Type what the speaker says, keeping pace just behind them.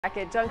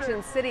At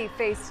Junction City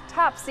faced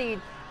top seed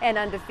and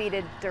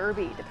undefeated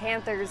Derby. The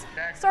Panthers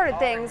started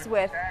things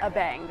with a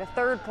bang. The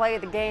third play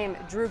of the game,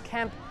 Drew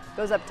Kemp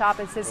goes up top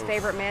as his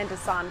favorite man,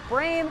 Deshaun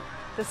Brame,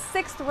 the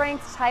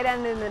 6th-ranked tight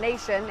end in the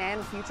nation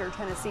and future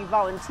Tennessee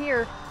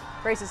Volunteer,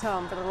 races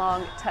home for the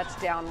long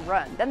touchdown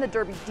run. Then the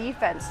Derby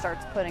defense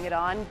starts putting it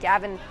on.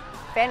 Gavin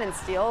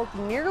Fanninsteel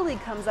nearly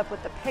comes up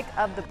with the pick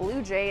of the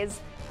Blue Jays.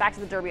 Back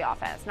to the Derby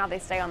offense. Now they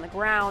stay on the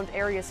ground.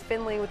 Arias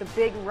Finley with a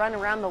big run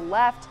around the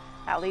left.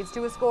 That leads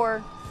to a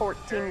score,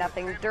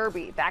 14-0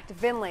 Derby. Back to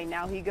Finley.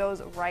 Now he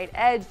goes right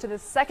edge to the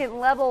second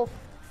level.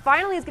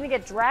 Finally, he's going to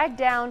get dragged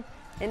down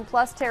in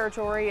plus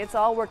territory. It's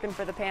all working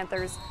for the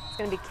Panthers. It's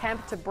going to be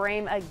Kemp to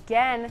Brame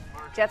again.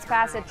 Jets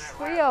pass a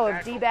trio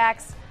of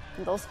D-backs,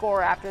 and they'll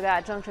score after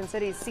that. Junction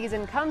City's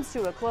season comes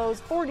to a close,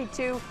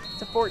 42-14,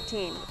 with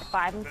a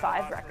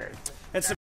 5-5 record.